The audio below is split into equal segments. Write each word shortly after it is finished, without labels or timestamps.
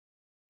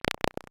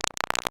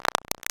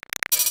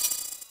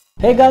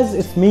Hey guys,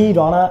 it's me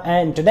Rana,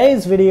 and in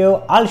today's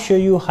video I'll show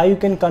you how you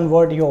can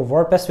convert your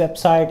WordPress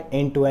website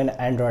into an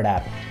Android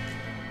app.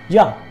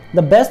 Yeah,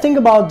 the best thing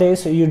about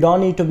this, you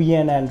don't need to be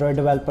an Android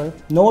developer.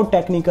 No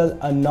technical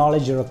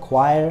knowledge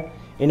required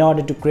in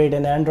order to create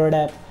an Android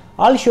app.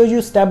 I'll show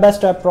you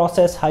step-by-step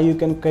process how you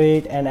can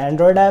create an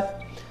Android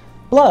app.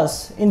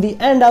 Plus, in the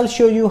end, I'll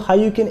show you how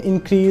you can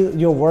increase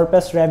your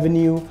WordPress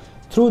revenue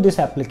through this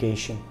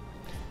application.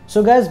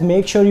 So guys,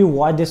 make sure you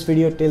watch this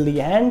video till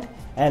the end.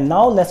 And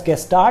now let's get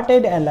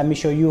started and let me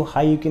show you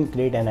how you can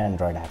create an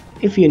Android app.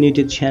 If you're new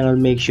to the channel,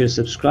 make sure to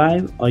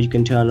subscribe, or you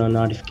can turn on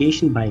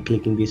notification by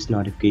clicking this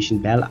notification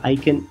bell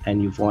icon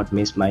and you won't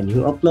miss my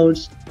new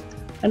uploads.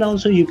 And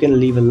also you can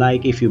leave a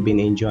like if you've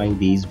been enjoying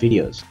these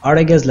videos.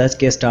 Alright guys, let's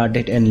get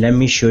started and let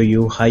me show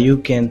you how you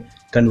can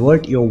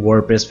convert your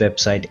WordPress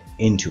website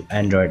into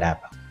Android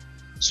app.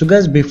 So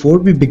guys, before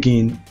we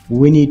begin,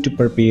 we need to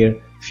prepare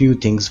few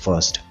things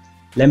first.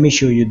 Let me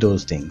show you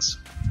those things.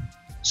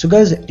 So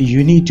guys,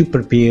 you need to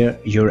prepare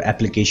your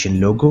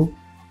application logo,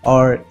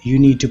 or you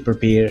need to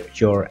prepare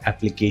your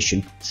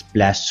application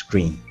splash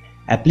screen.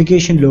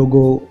 Application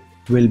logo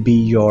will be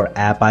your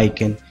app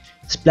icon.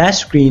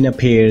 Splash screen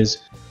appears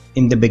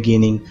in the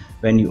beginning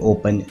when you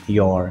open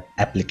your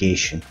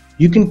application.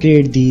 You can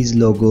create these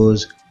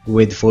logos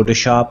with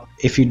Photoshop.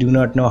 If you do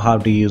not know how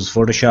to use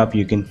Photoshop,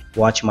 you can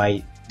watch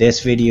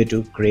this video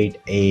to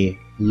create a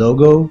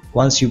logo.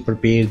 Once you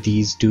prepare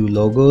these two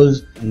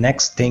logos,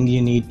 next thing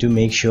you need to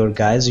make sure,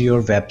 guys,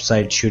 your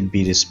website should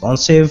be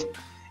responsive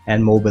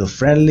and mobile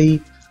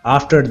friendly.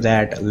 After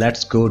that,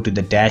 let's go to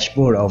the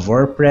dashboard of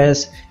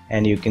WordPress,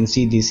 and you can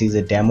see this is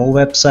a demo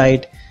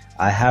website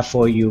I have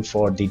for you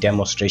for the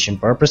demonstration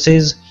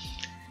purposes.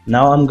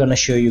 Now I'm gonna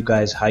show you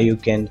guys how you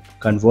can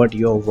convert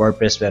your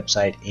WordPress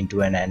website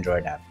into an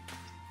Android app.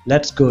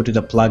 Let's go to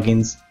the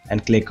plugins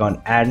and click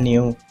on add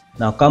new.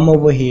 Now come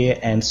over here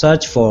and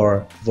search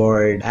for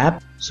Word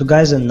app. So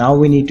guys, and now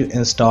we need to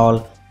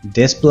install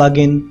this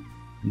plugin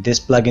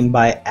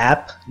by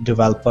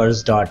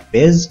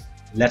appdevelopers.biz.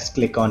 Let's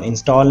click on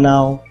install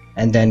now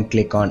and then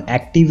click on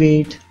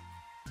activate.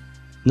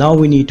 Now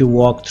we need to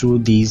walk through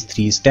these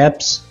three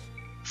steps.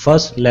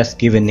 First, let's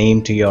give a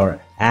name to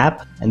your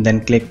app and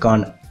then click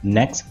on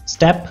next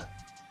step.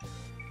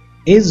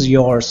 Is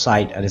your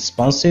site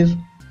responsive?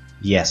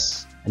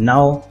 Yes. And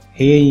now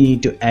here you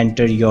need to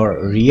enter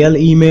your real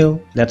email.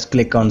 Let's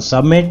click on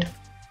submit.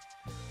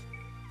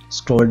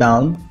 Scroll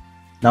down.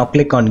 Now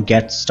click on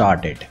get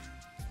started.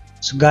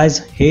 So guys,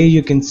 here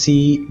you can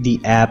see the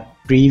app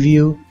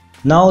preview.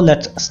 Now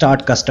let's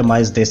start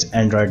customize this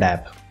Android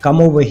app.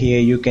 Come over here,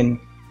 you can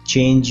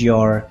change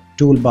your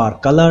toolbar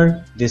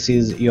color. This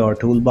is your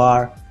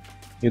toolbar.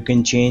 You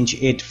can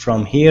change it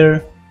from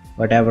here,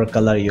 whatever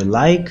color you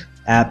like.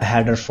 App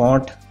header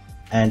font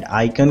and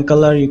icon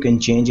color, you can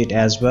change it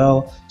as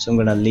well. So I'm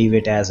gonna leave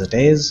it as it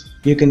is.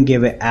 You can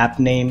give an app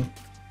name,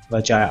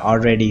 which I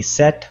already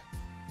set.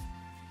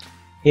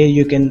 Here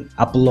you can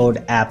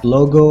upload app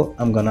logo.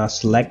 I'm gonna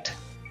select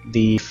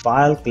the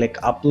file, click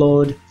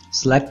upload,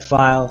 select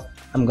file.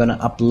 I'm gonna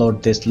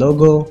upload this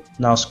logo.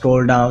 Now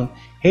scroll down.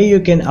 Here you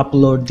can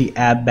upload the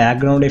app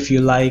background if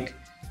you like.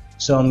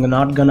 So I'm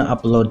not gonna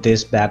upload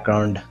this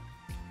background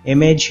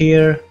image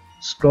here.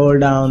 Scroll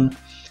down.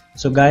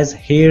 So guys,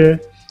 here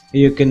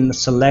you can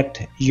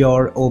select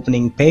your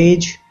opening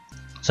page.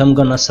 So I'm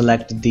gonna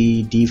select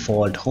the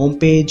default home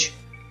page.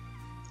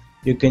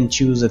 You can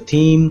choose a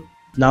theme.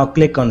 Now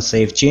click on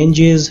save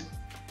changes.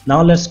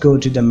 Now let's go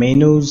to the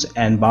menus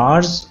and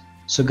bars.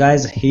 So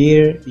guys,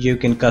 here you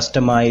can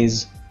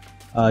customize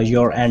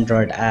your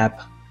Android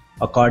app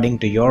according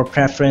to your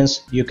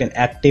preference. You can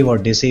active or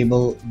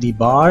disable the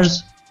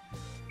bars,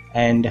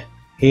 and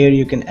here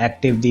you can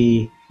active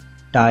the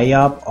tie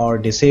up or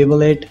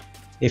disable it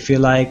if you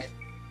like.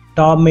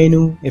 Top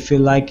menu, if you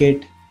like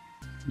it,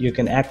 you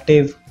can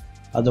active,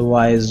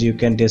 otherwise you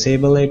can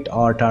disable it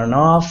or turn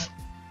off.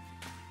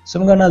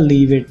 So I'm gonna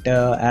leave it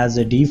as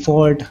a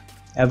default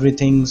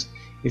everything's.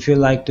 If you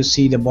like to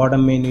see the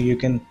bottom menu, you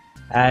can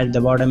add the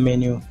bottom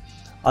menu,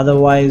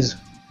 otherwise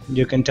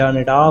you can turn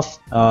it off.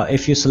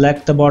 If you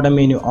select the bottom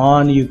menu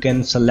on, you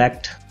can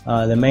select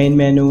the main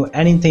menu,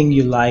 anything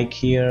you like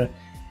here.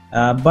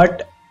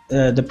 But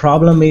the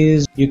problem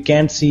is you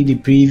can't see the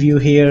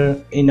preview here.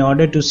 In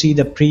order to see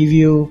the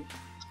preview,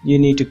 you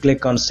need to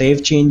click on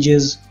save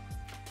changes.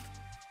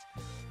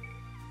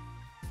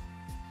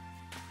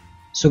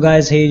 So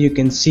guys, here you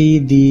can see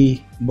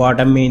the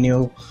bottom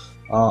menu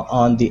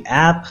on the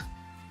app.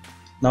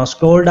 Now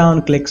scroll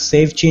down, click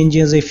save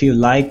changes if you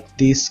like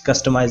this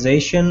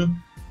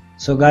customization.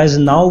 So guys,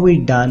 now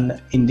we're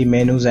done in the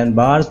menus and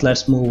bars.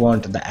 Let's move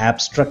on to the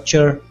app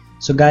structure.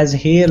 So guys,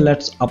 here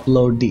let's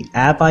upload the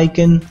app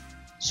icon.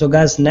 So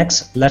guys,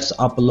 next let's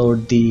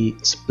upload the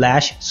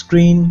splash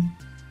screen.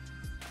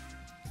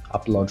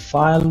 Upload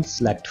file,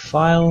 select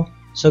file.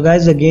 So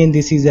guys, again,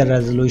 this is a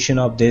resolution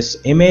of this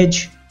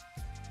image.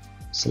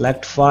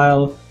 Select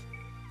file.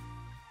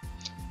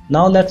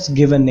 Now let's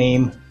give a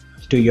name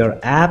to your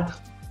app.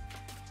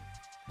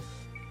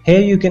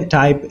 Here you can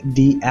type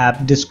the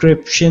app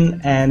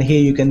description, and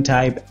here you can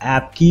type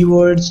app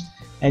keywords,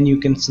 and you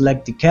can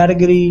select the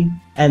category,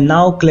 and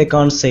now click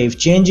on save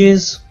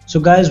changes. So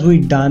guys,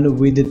 we're done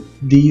with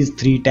these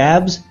 3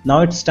 tabs.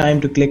 Now it's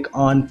time to click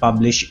on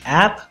publish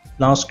app.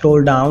 Now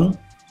scroll down.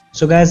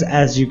 So guys,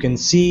 as you can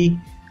see,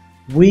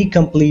 we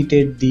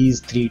completed these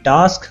 3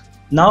 tasks.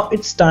 Now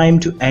it's time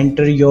to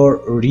enter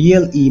your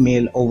real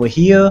email over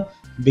here,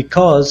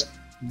 because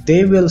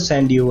they will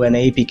send you an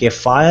APK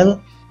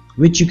file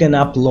which you can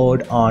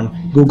upload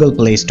on Google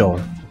Play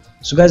Store.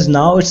 So guys,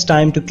 now it's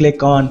time to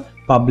click on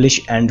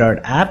publish Android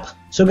app.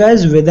 So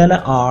guys, within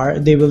an hour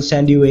they will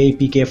send you a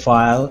APK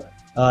file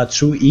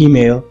through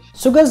email.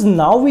 So guys,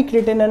 now we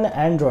created an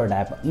Android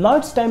app. Now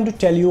it's time to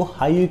tell you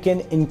how you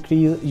can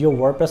increase your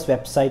WordPress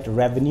website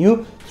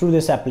revenue through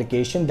this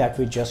application that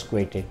we just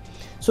created.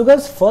 So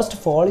guys, first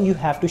of all, you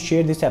have to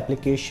share this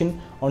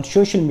application on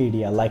social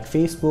media like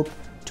Facebook,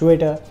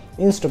 Twitter,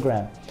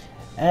 Instagram,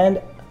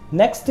 and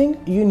next thing,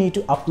 you need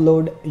to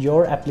upload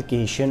your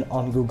application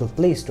on Google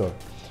Play Store.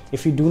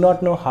 If you do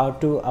not know how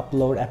to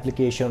upload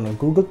application on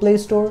Google Play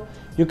Store,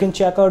 you can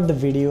check out the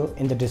video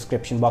in the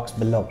description box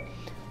below.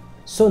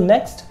 So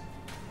next,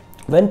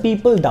 when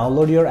people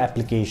download your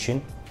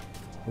application,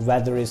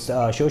 whether it's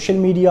social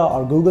media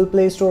or Google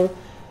Play Store,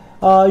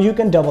 you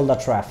can double the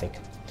traffic.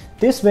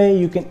 This way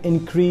you can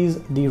increase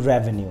the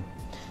revenue.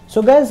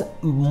 So guys,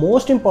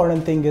 most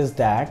important thing is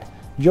that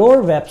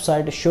your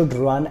website should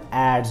run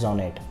ads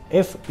on it.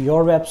 If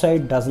your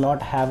website does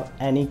not have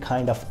any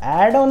kind of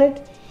ad on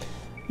it,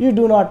 you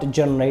do not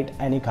generate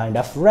any kind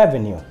of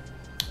revenue.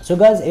 So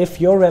guys, if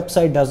your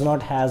website does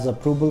not has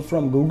approval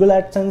from Google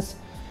AdSense,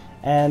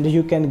 and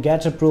you can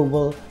get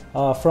approval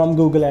from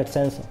Google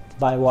AdSense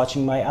by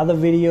watching my other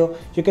video,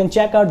 you can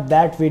check out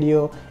that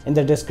video in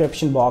the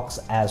description box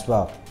as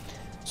well.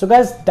 So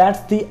guys,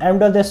 that's the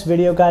end of this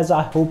video guys.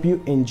 I hope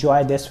you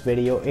enjoyed this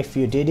video. If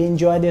you did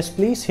enjoy this,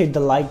 please hit the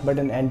like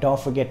button and don't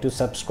forget to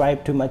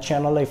subscribe to my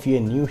channel if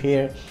you're new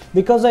here,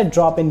 because I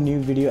drop a new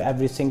video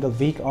every single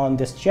week on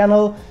this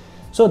channel.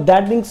 So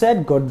that being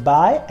said,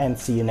 goodbye and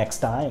see you next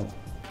time.